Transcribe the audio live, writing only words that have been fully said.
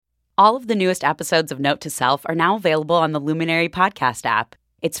All of the newest episodes of Note to Self are now available on the Luminary podcast app.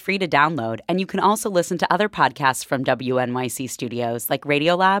 It's free to download, and you can also listen to other podcasts from WNYC Studios like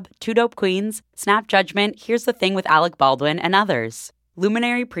Radiolab, Two Dope Queens, Snap Judgment, Here's the Thing with Alec Baldwin, and others.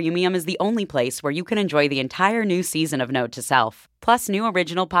 Luminary Premium is the only place where you can enjoy the entire new season of Note to Self, plus new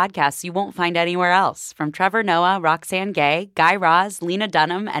original podcasts you won't find anywhere else, from Trevor Noah, Roxanne Gay, Guy Raz, Lena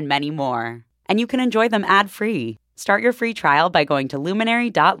Dunham, and many more. And you can enjoy them ad-free. Start your free trial by going to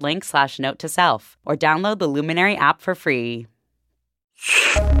luminary.link/note-to-self or download the Luminary app for free.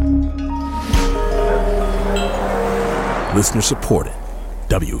 Listener supported.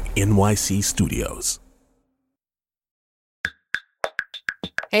 WNYC Studios.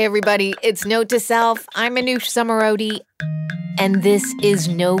 Hey everybody, it's Note to Self. I'm Anoush Zomorodi, and this is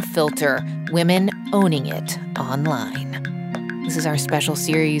No Filter, Women Owning It Online. This is our special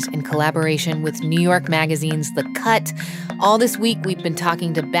series in collaboration with New York Magazine's The Cut. All this week, we've been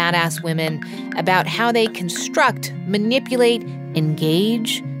talking to badass women about how they construct, manipulate,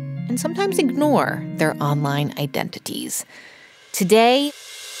 engage, and sometimes ignore their online identities. Today,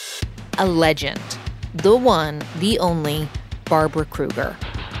 a legend. The one, the only, Barbara Kruger.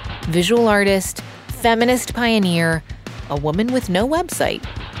 Visual artist, feminist pioneer, a woman with no website,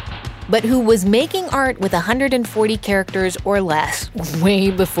 but who was making art with 140 characters or less way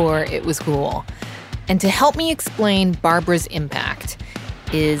before it was cool. And to help me explain Barbara's impact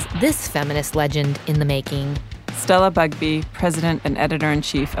is this feminist legend in the making, Stella Bugbee, president and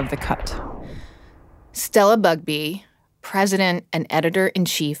editor-in-chief of The Cut. Stella Bugbee, president and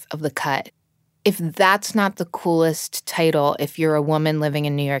editor-in-chief of The Cut. If that's not the coolest title, if you're a woman living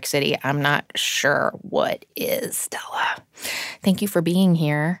in New York City, I'm not sure what is, Stella. Thank you for being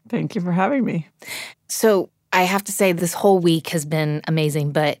here. Thank you for having me. So I have to say this whole week has been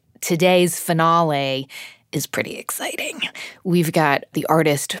amazing, but today's finale is pretty exciting. We've got the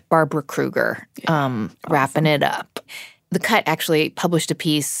artist Barbara Kruger wrapping it up. The Cut actually published a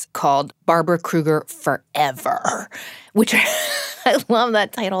piece called Barbara Kruger Forever, which I love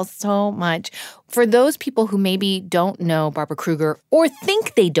that title so much. For those people who maybe don't know Barbara Kruger or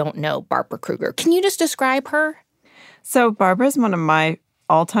think they don't know Barbara Kruger, can you just describe her? So Barbara's one of my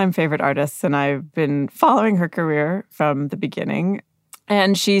all-time favorite artists, and I've been following her career from the beginning.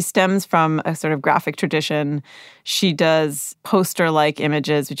 And she stems from a sort of graphic tradition. She does poster-like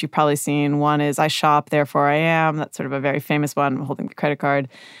images, which you've probably seen. One is I shop, therefore I am. That's sort of a very famous one, holding the credit card.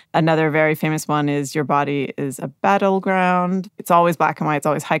 Another very famous one is Your Body is a Battleground. It's always black and white. It's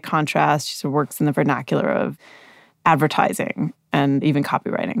always high contrast. She sort of works in the vernacular of advertising and even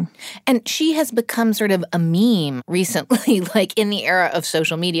copywriting. And she has become sort of a meme recently, like in the era of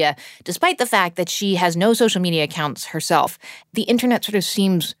social media, despite the fact that she has no social media accounts herself. The internet sort of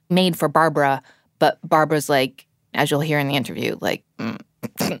seems made for Barbara, but Barbara's like, as you'll hear in the interview, like,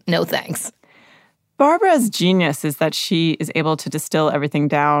 no thanks. Barbara's genius is that she is able to distill everything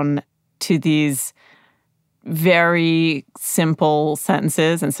down to these very simple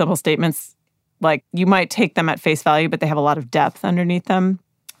sentences and simple statements. Like, you might take them at face value, but they have a lot of depth underneath them.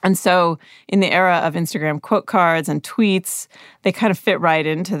 And so in the era of Instagram quote cards and tweets, they kind of fit right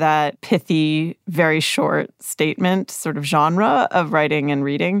into that pithy, very short statement sort of genre of writing and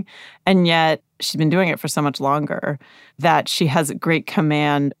reading. And yet she's been doing it for so much longer that she has a great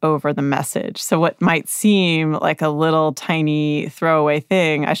command over the message. So what might seem like a little tiny throwaway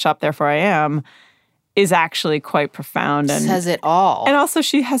thing, I shop, therefore I am, is actually quite profound. And says it all. And also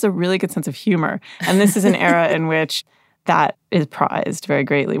she has a really good sense of humor. And this is an era in which that is prized very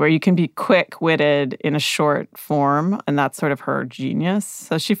greatly, where you can be quick-witted in a short form, and that's sort of her genius.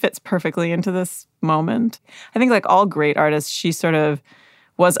 So she fits perfectly into this moment. I think like all great artists, she sort of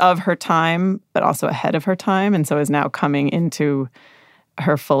was of her time, but also ahead of her time, and so is now coming into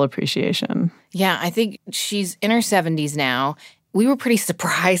her full appreciation. Yeah, I think she's in her 70s now. We were pretty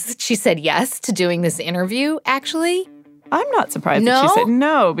surprised that she said yes to doing this interview, actually. I'm not surprised that she said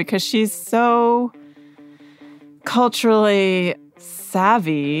no, because she's so culturally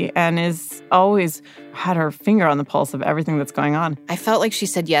savvy and is always had her finger on the pulse of everything that's going on. I felt like she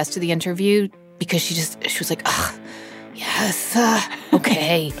said yes to the interview because she was like, ugh, yes,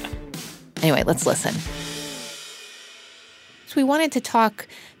 okay. Anyway, let's listen. So we wanted to talk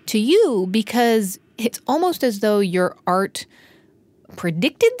to you because it's almost as though your art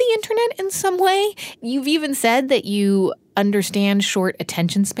predicted the internet in some way. You've even said that you understand short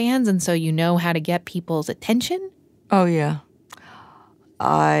attention spans, and so you know how to get people's attention. Oh, yeah.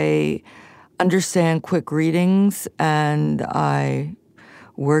 I understand quick readings, and I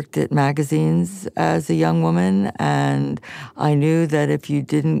worked at magazines as a young woman, and I knew that if you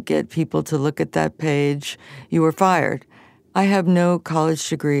didn't get people to look at that page, you were fired. I have no college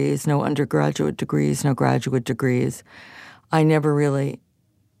degrees, no undergraduate degrees, no graduate degrees. I never really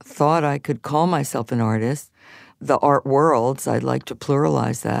thought I could call myself an artist. The art worlds, I'd like to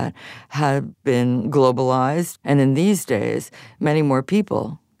pluralize that, have been globalized. And in these days, many more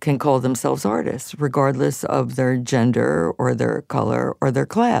people can call themselves artists, regardless of their gender or their color or their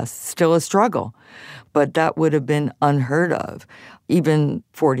class. Still a struggle. But that would have been unheard of even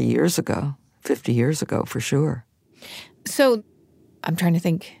 40 years ago, 50 years ago, for sure. So I'm trying to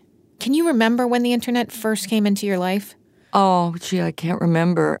think. Can you remember when the internet first came into your life? Oh, gee, I can't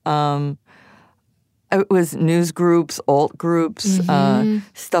remember. It was news groups, alt groups,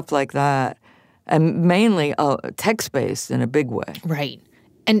 stuff like that. And mainly text-based in a big way. Right.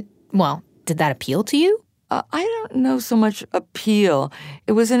 And, well, did that appeal to you? I don't know so much appeal.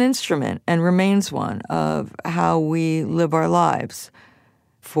 It was an instrument and remains one of how we live our lives,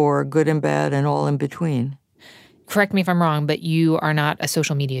 for good and bad and all in between. Correct me if I'm wrong, but you are not a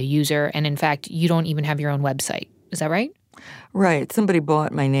social media user, and in fact, you don't even have your own website. Is that right? Right. Somebody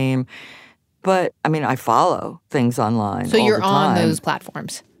bought my name. But, I mean, I follow things online So all you're the time. on those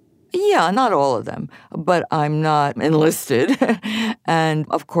platforms? Yeah, not all of them, but I'm not enlisted. And,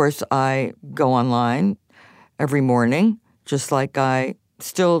 of course, I go online every morning, just like I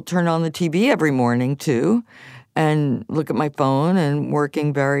still turn on the TV every morning, too, and look at my phone and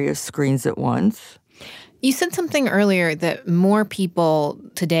working various screens at once. You said something earlier that more people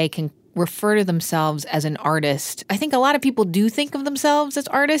today can refer to themselves as an artist. I think a lot of people do think of themselves as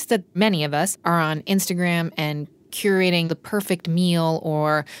artists, that many of us are on Instagram and curating the perfect meal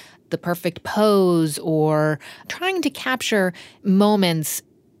or the perfect pose or trying to capture moments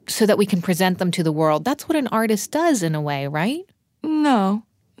so that we can present them to the world. That's what an artist does in a way, right? No,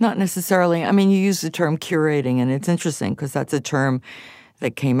 not necessarily. I mean, you use the term curating, and it's interesting because that's a term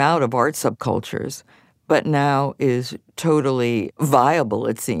that came out of art subcultures, but now is totally viable,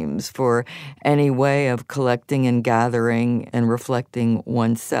 it seems, for any way of collecting and gathering and reflecting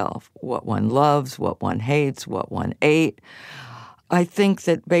oneself, what one loves, what one hates, what one ate. I think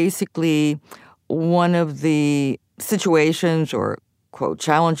that basically one of the situations or, quote,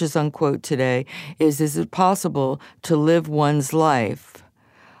 challenges, unquote, today is it possible to live one's life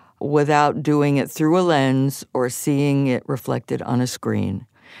without doing it through a lens or seeing it reflected on a screen?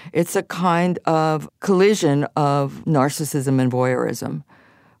 It's a kind of collision of narcissism and voyeurism,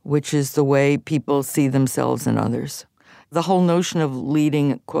 which is the way people see themselves and others. The whole notion of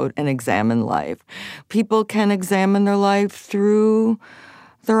leading, quote, an examined life. People can examine their life through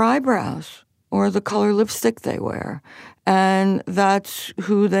their eyebrows or the color lipstick they wear. And that's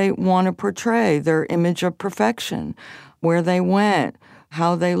who they want to portray, their image of perfection, where they went,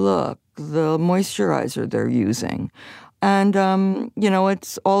 how they look, the moisturizer they're using. And,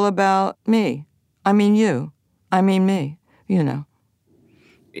 it's all about me. I mean you. I mean me,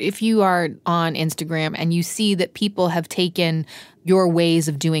 If you are on Instagram and you see that people have taken your ways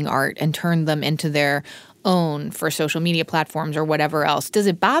of doing art and turned them into their own for social media platforms or whatever else, does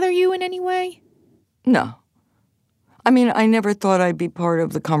it bother you in any way? No. I mean, I never thought I'd be part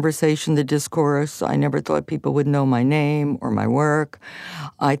of the conversation, the discourse. I never thought people would know my name or my work.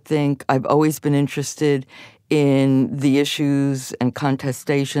 I think I've always been interested in the issues and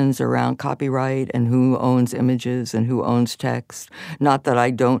contestations around copyright and who owns images and who owns text. Not that I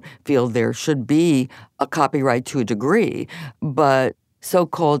don't feel there should be a copyright to a degree, but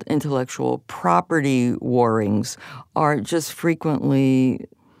so-called intellectual property warrings are just frequently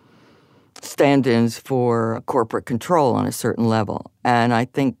stand-ins for corporate control on a certain level. And I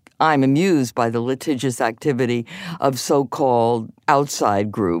think I'm amused by the litigious activity of so-called outside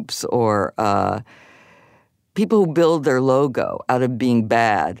groups or people who build their logo out of being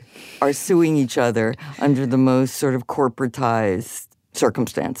bad are suing each other under the most sort of corporatized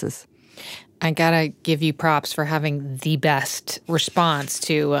circumstances. I gotta give you props for having the best response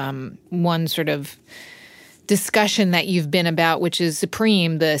to one sort of discussion that you've been about, which is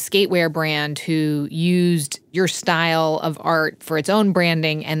Supreme, the skatewear brand who used your style of art for its own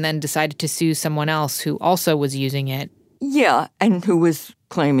branding and then decided to sue someone else who also was using it. Yeah, and who was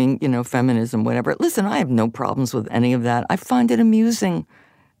claiming, feminism, whatever. Listen, I have no problems with any of that. I find it amusing.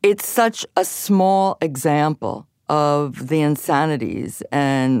 It's such a small example of the insanities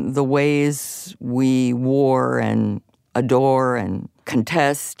and the ways we war and adore and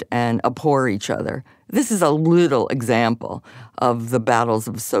contest and abhor each other. This is a little example of the battles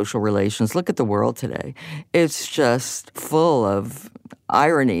of social relations. Look at the world today. It's just full of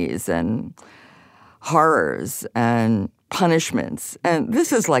ironies and horrors and punishments. And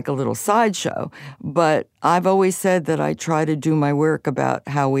this is like a little sideshow, but I've always said that I try to do my work about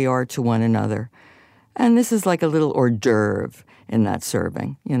how we are to one another. And this is like a little hors d'oeuvre in that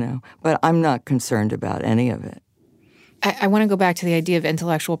serving, But I'm not concerned about any of it. I want to go back to the idea of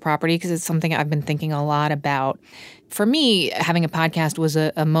intellectual property because it's something I've been thinking a lot about. For me, having a podcast was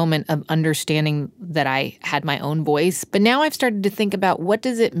a moment of understanding that I had my own voice. But now I've started to think about what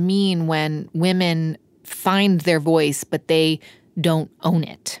does it mean when women find their voice, but they don't own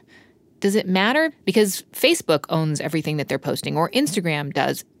it? Does it matter? Because Facebook owns everything that they're posting, or Instagram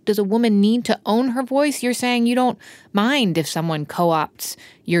does. Does a woman need to own her voice? You're saying you don't mind if someone co-opts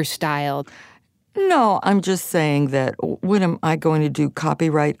your style. No, I'm just saying that what am I going to do,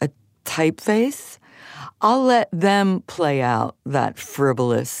 copyright a typeface? I'll let them play out that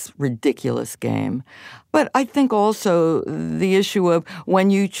frivolous, ridiculous game. But I think also the issue of when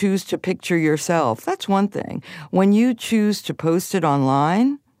you choose to picture yourself, that's one thing. When you choose to post it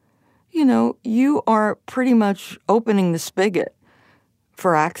online, you are pretty much opening the spigot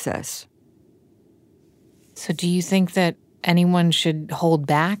for access. So do you think that anyone should hold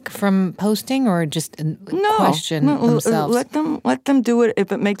back from posting or just question themselves? Let them do it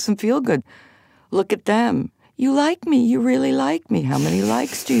if it makes them feel good. Look at them. You like me. You really like me. How many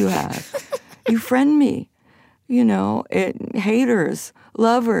likes do you have? You friend me. Haters,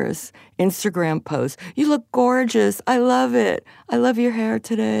 lovers, Instagram posts. You look gorgeous. I love it. I love your hair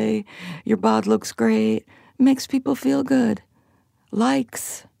today. Your bod looks great. It makes people feel good.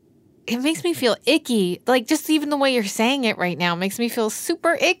 Likes. It makes me feel icky. Like, just even the way you're saying it right now makes me feel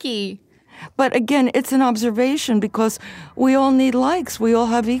super icky. But again, it's an observation because we all need likes. We all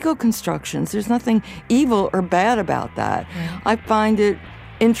have ego constructions. There's nothing evil or bad about that. Yeah. I find it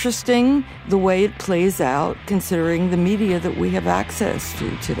interesting the way it plays out, considering the media that we have access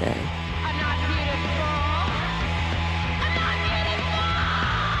to today. I'm not beautiful. I'm not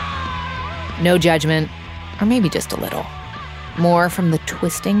beautiful. No judgment, or maybe just a little. More from the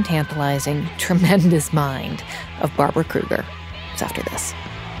twisting, tantalizing, tremendous mind of Barbara Kruger. It's after this.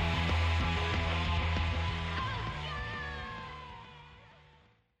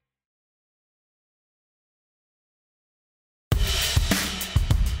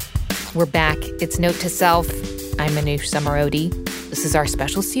 We're back. It's Note to Self. I'm Manoush Zomorodi. This is our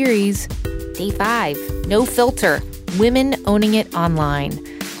special series, Day 5, No Filter, Women Owning It Online,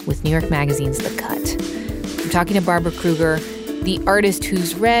 with New York Magazine's The Cut. I'm talking to Barbara Kruger, the artist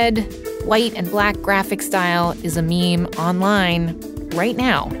whose red, white, and black graphic style is a meme online right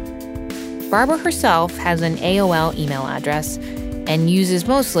now. Barbara herself has an AOL email address and uses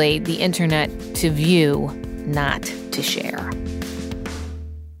mostly the internet to view, not to share.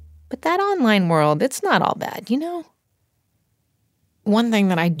 But that online world, it's not all bad, One thing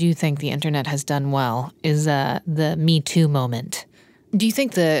that I do think the internet has done well is the Me Too moment. Do you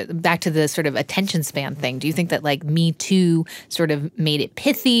think back to the sort of attention span thing, do you think that Me Too sort of made it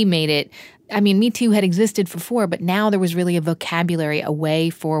pithy, Me Too had existed before, but now there was really a vocabulary, a way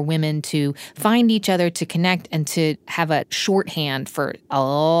for women to find each other, to connect, and to have a shorthand for a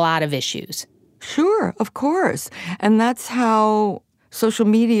lot of issues? Sure, of course. And that's how social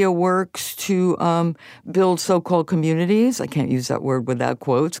media works to build so-called communities. I can't use that word without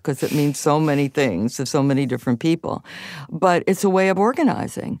quotes because it means so many things to so many different people. But it's a way of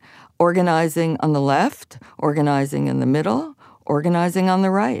organizing. Organizing on the left, organizing in the middle, organizing on the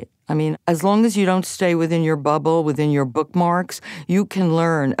right. As long as you don't stay within your bubble, within your bookmarks, you can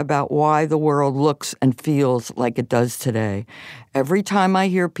learn about why the world looks and feels like it does today. Every time I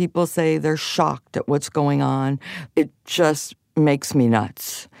hear people say they're shocked at what's going on, it just makes me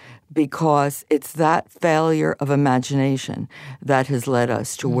nuts because it's that failure of imagination that has led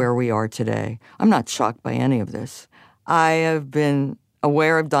us to where we are today. I'm not shocked by any of this. I have been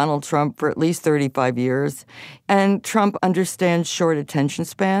aware of Donald Trump for at least 35 years, and Trump understands short attention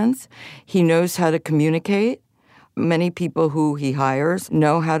spans. He knows how to communicate. Many people who he hires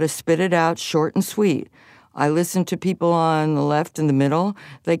know how to spit it out short and sweet. I listen to people on the left and the middle.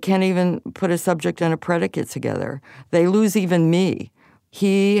 They can't even put a subject and a predicate together. They lose even me.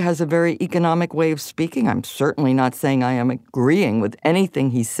 He has a very economic way of speaking. I'm certainly not saying I am agreeing with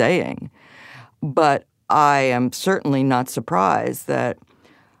anything he's saying, but I am certainly not surprised that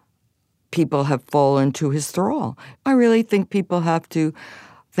people have fallen to his thrall. I really think people have to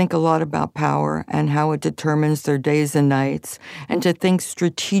think a lot about power and how it determines their days and nights, and to think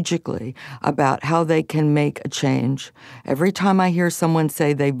strategically about how they can make a change. Every time I hear someone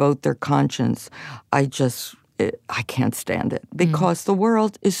say they vote their conscience, I can't stand it, because the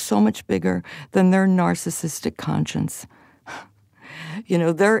world is so much bigger than their narcissistic conscience.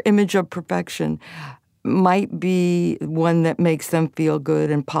 Their image of perfection might be one that makes them feel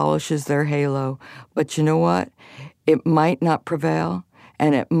good and polishes their halo, but you know what? It might not prevail.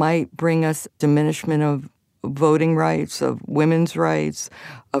 and it might bring us diminishment of voting rights, of women's rights,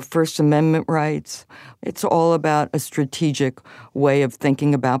 of First Amendment rights. It's all about a strategic way of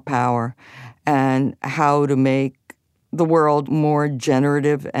thinking about power and how to make the world more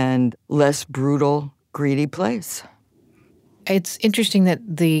generative and less brutal, greedy place. It's interesting that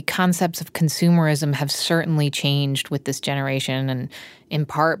the concepts of consumerism have certainly changed with this generation, and in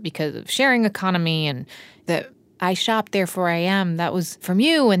part because of sharing economy and that I shop, therefore I am. That was from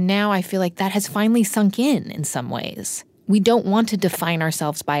you, and now I feel like that has finally sunk in some ways. We don't want to define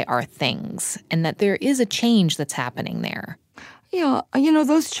ourselves by our things, and that there is a change that's happening there. Yeah,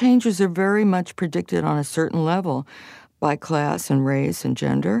 those changes are very much predicted on a certain level by class and race and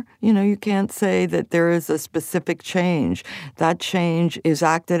gender. You can't say that there is a specific change. That change is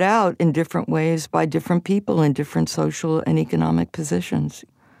acted out in different ways by different people in different social and economic positions.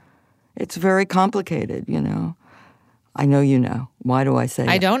 It's very complicated, I know you know. Why do I say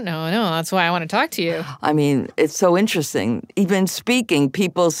that? I don't know. No, that's why I want to talk to you. I mean, it's so interesting. Even speaking,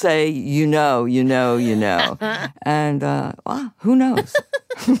 people say, you know. And, who knows?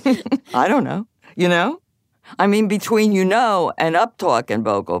 I don't know, I mean, between and uptalk and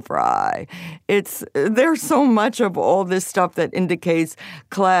vocal fry, there's so much of all this stuff that indicates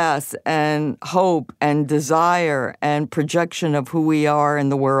class and hope and desire and projection of who we are in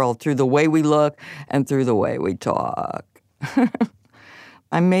the world through the way we look and through the way we talk.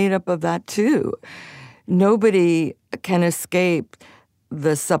 I'm made up of that too. Nobody can escape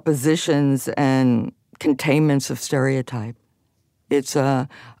the suppositions and containments of stereotype. It's a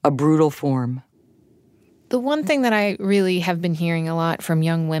brutal form. The one thing that I really have been hearing a lot from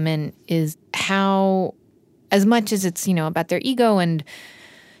young women is how, as much as it's, about their ego and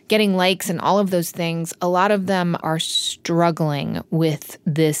getting likes and all of those things, a lot of them are struggling with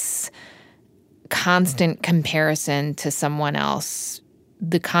this constant comparison to someone else,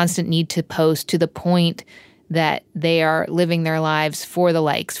 the constant need to post to the point that they are living their lives for the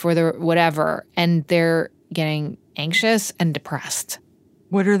likes, for the whatever, and they're getting anxious and depressed.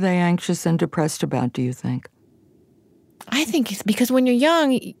 What are they anxious and depressed about, do you think? I think it's because when you're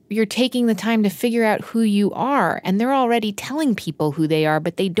young, you're taking the time to figure out who you are, and they're already telling people who they are,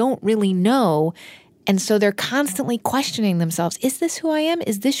 but they don't really know. And so they're constantly questioning themselves. Is this who I am?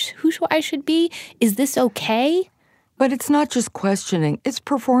 Is this who I should be? Is this okay? But it's not just questioning. It's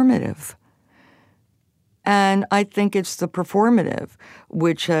performative. And I think it's the performative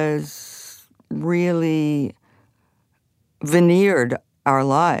which has really veneered our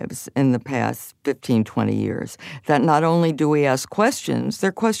lives in the past 15, 20 years, that not only do we ask questions,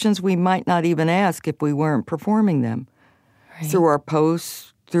 they're questions we might not even ask if we weren't performing them. Right. Through our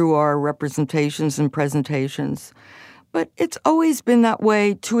posts, through our representations and presentations. But it's always been that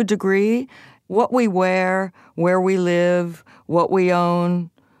way to a degree. What we wear, where we live, what we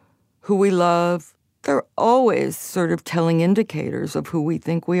own, who we love, they're always sort of telling indicators of who we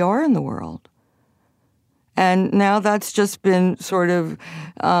think we are in the world. And now that's just been sort of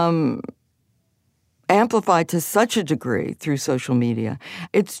amplified to such a degree through social media.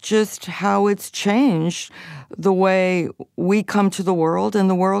 It's just how it's changed the way we come to the world and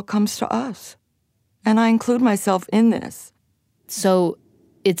the world comes to us. And I include myself in this. So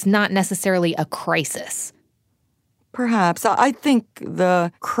it's not necessarily a crisis. Perhaps. I think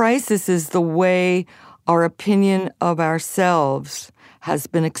the crisis is the way our opinion of ourselves has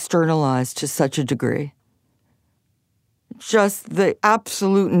been externalized to such a degree. Just the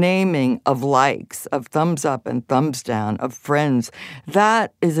absolute naming of likes, of thumbs up and thumbs down, of friends,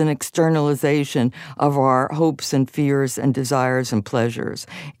 that is an externalization of our hopes and fears and desires and pleasures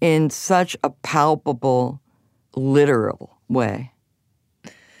in such a palpable, literal way.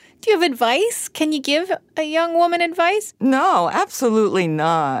 Do you have advice? Can you give a young woman advice? No, absolutely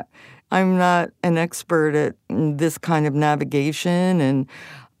not. I'm not an expert at this kind of navigation, and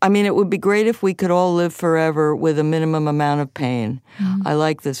I mean, it would be great if we could all live forever with a minimum amount of pain. Mm-hmm. I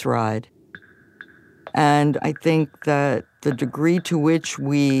like this ride. And I think that the degree to which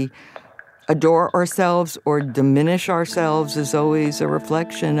we adore ourselves or diminish ourselves is always a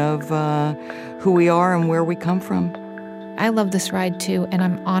reflection of who we are and where we come from. I love this ride, too, and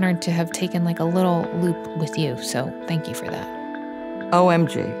I'm honored to have taken like a little loop with you. So thank you for that.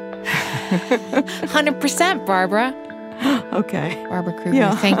 OMG. 100%, Barbara. Okay. Barbara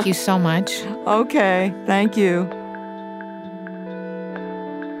Kruger, Thank you so much. Okay, thank you.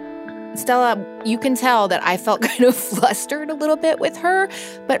 Stella, you can tell that I felt kind of flustered a little bit with her,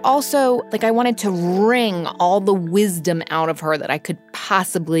 but also like I wanted to wring all the wisdom out of her that I could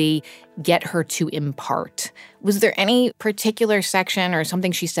possibly get her to impart. Was there any particular section or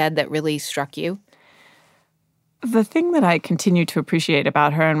something she said that really struck you? The thing that I continue to appreciate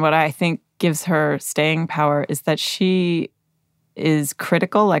about her and what I think gives her staying power is that she is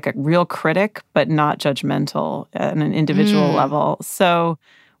critical, like a real critic, but not judgmental at an individual level. So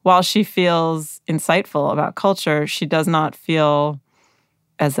while she feels insightful about culture, she does not feel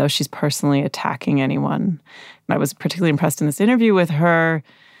as though she's personally attacking anyone. And I was particularly impressed in this interview with her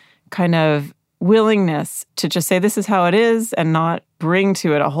kind of willingness to just say, this is how it is, and not bring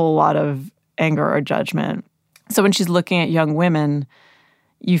to it a whole lot of anger or judgment. So when she's looking at young women,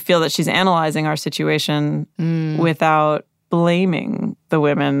 you feel that she's analyzing our situation without blaming the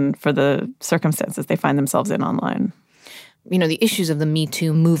women for the circumstances they find themselves in online. You know, the issues of the Me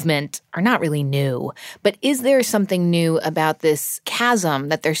Too movement are not really new, but is there something new about this chasm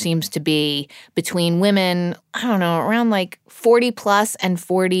that there seems to be between women, I don't know, around like 40 plus and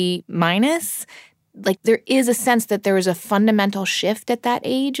 40 minus? Like there is a sense that there is a fundamental shift at that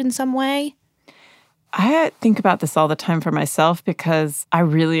age in some way? I think about this all the time for myself because I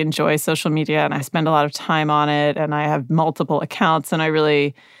really enjoy social media and I spend a lot of time on it and I have multiple accounts and I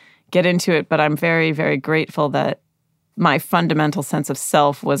really get into it. But I'm very, very grateful that my fundamental sense of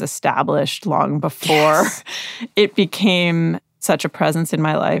self was established long before it became such a presence in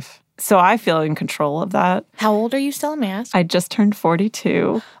my life. So I feel in control of that. How old are you still, may I ask? I just turned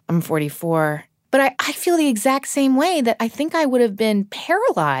 42. I'm 44. But I feel the exact same way, that I think I would have been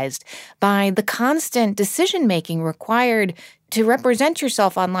paralyzed by the constant decision-making required to represent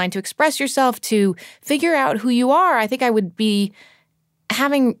yourself online, to express yourself, to figure out who you are. I think I would be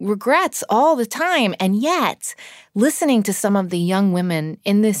having regrets all the time. And yet, listening to some of the young women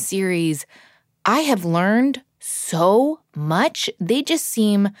in this series, I have learned so much. They just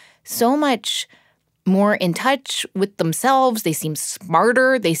seem so much more in touch with themselves. They seem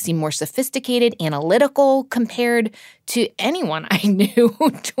smarter. They seem more sophisticated, analytical compared to anyone I knew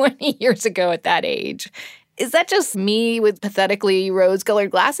 20 years ago at that age. Is that just me with pathetically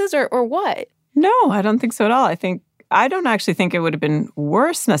rose-colored glasses or what? No, I don't think so at all. I don't actually think it would have been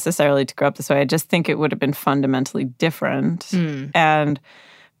worse necessarily to grow up this way. I just think it would have been fundamentally different. And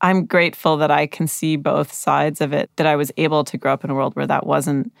I'm grateful that I can see both sides of it, that I was able to grow up in a world where that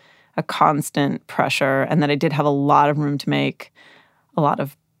wasn't a constant pressure, and that I did have a lot of room to make a lot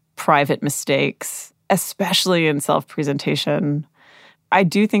of private mistakes, especially in self-presentation. I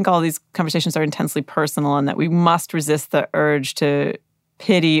do think all these conversations are intensely personal and that we must resist the urge to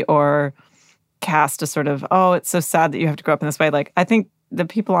pity or cast a sort of, oh, it's so sad that you have to grow up in this way. Like, I think the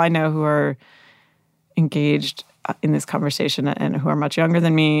people I know who are engaged in this conversation and who are much younger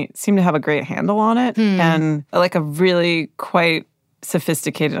than me seem to have a great handle on it and like a really quite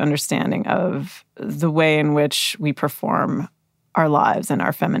sophisticated understanding of the way in which we perform our lives and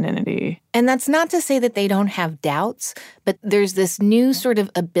our femininity. And that's not to say that they don't have doubts, but there's this new sort of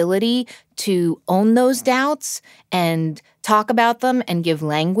ability to own those doubts and talk about them and give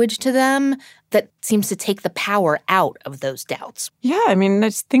language to them that seems to take the power out of those doubts. Yeah, I mean,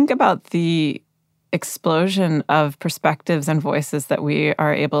 just think about the explosion of perspectives and voices that we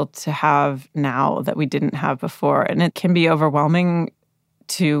are able to have now that we didn't have before. And it can be overwhelming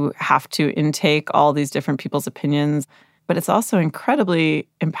to have to intake all these different people's opinions, but it's also incredibly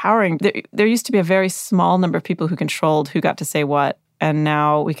empowering. There used to be a very small number of people who controlled who got to say what, and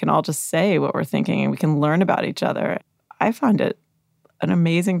now we can all just say what we're thinking and we can learn about each other. I find it an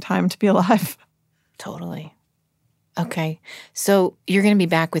amazing time to be alive. Totally. Okay. So you're going to be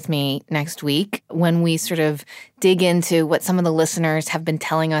back with me next week when we sort of dig into what some of the listeners have been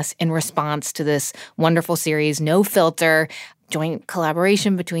telling us in response to this wonderful series, No Filter, joint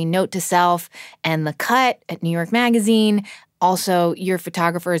collaboration between Note to Self and The Cut at New York Magazine. Also, your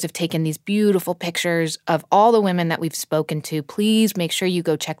photographers have taken these beautiful pictures of all the women that we've spoken to. Please make sure you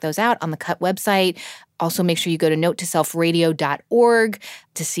go check those out on the Cut website. Also, make sure you go to notetoselfradio.org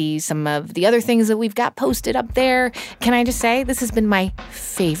to see some of the other things that we've got posted up there. Can I just say, this has been my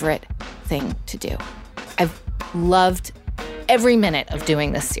favorite thing to do. I've loved every minute of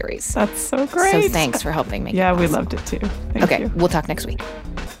doing this series. That's so great. So thanks for helping me. Yeah, we loved it too. Thank you. We'll talk next week.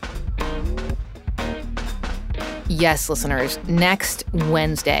 Yes, listeners, next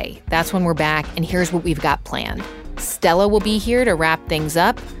Wednesday, that's when we're back, and here's what we've got planned. Stella will be here to wrap things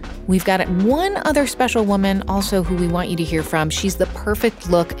up. We've got one other special woman also who we want you to hear from. She's the perfect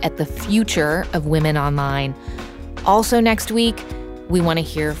look at the future of women online. Also next week, we want to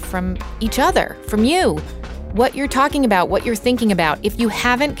hear from each other, from you, what you're talking about, what you're thinking about. If you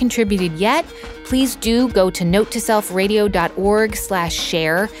haven't contributed yet, please do go to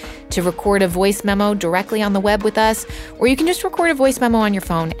notetoselfradio.org/share to record a voice memo directly on the web with us, or you can just record a voice memo on your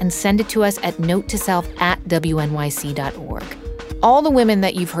phone and send it to us at notetoself@wnyc.org. All the women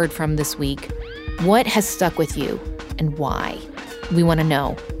that you've heard from this week What has stuck with you and why? We want to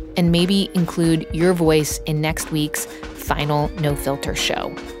know. And maybe include your voice in next week's final No Filter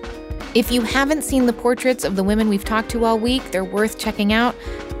show. If you haven't seen the portraits of the women we've talked to all week, they're worth checking out.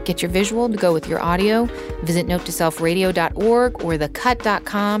 Get your visual to go with your audio. Visit NoteToSelfRadio.org or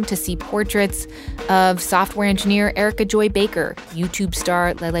thecut.com to see portraits of software engineer Erica Joy Baker, YouTube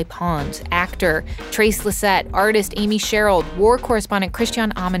star Lele Pons, actor Trace Lissette, artist Amy Sherald, war correspondent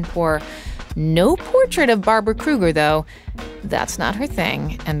Christian Amanpour. No portrait of Barbara Kruger, though. That's not her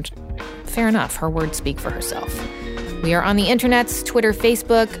thing, and fair enough, her words speak for herself. We are on the internets, Twitter,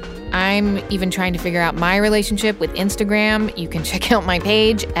 Facebook. I'm even trying to figure out my relationship with Instagram. You can check out my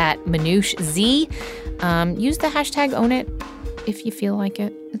page at ManoushZ. Use the hashtag #OwnIt if you feel like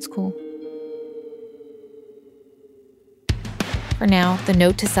it. It's cool. For now, the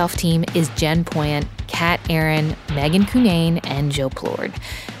Note to Self team is Jen Poyant, Kat Aaron, Megan Cunane, and Joe Plord.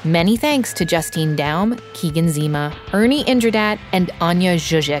 Many thanks to Justine Daum, Keegan Zima, Ernie Indradat, and Anya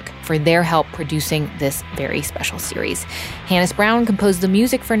Zuzik for their help producing this very special series. Hannes Brown composed the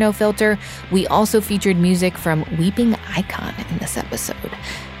music for No Filter. We also featured music from Weeping Icon in this episode.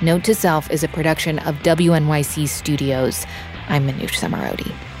 Note to Self is a production of WNYC Studios. I'm Manoush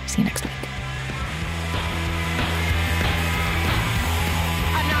Zomorodi. See you next week.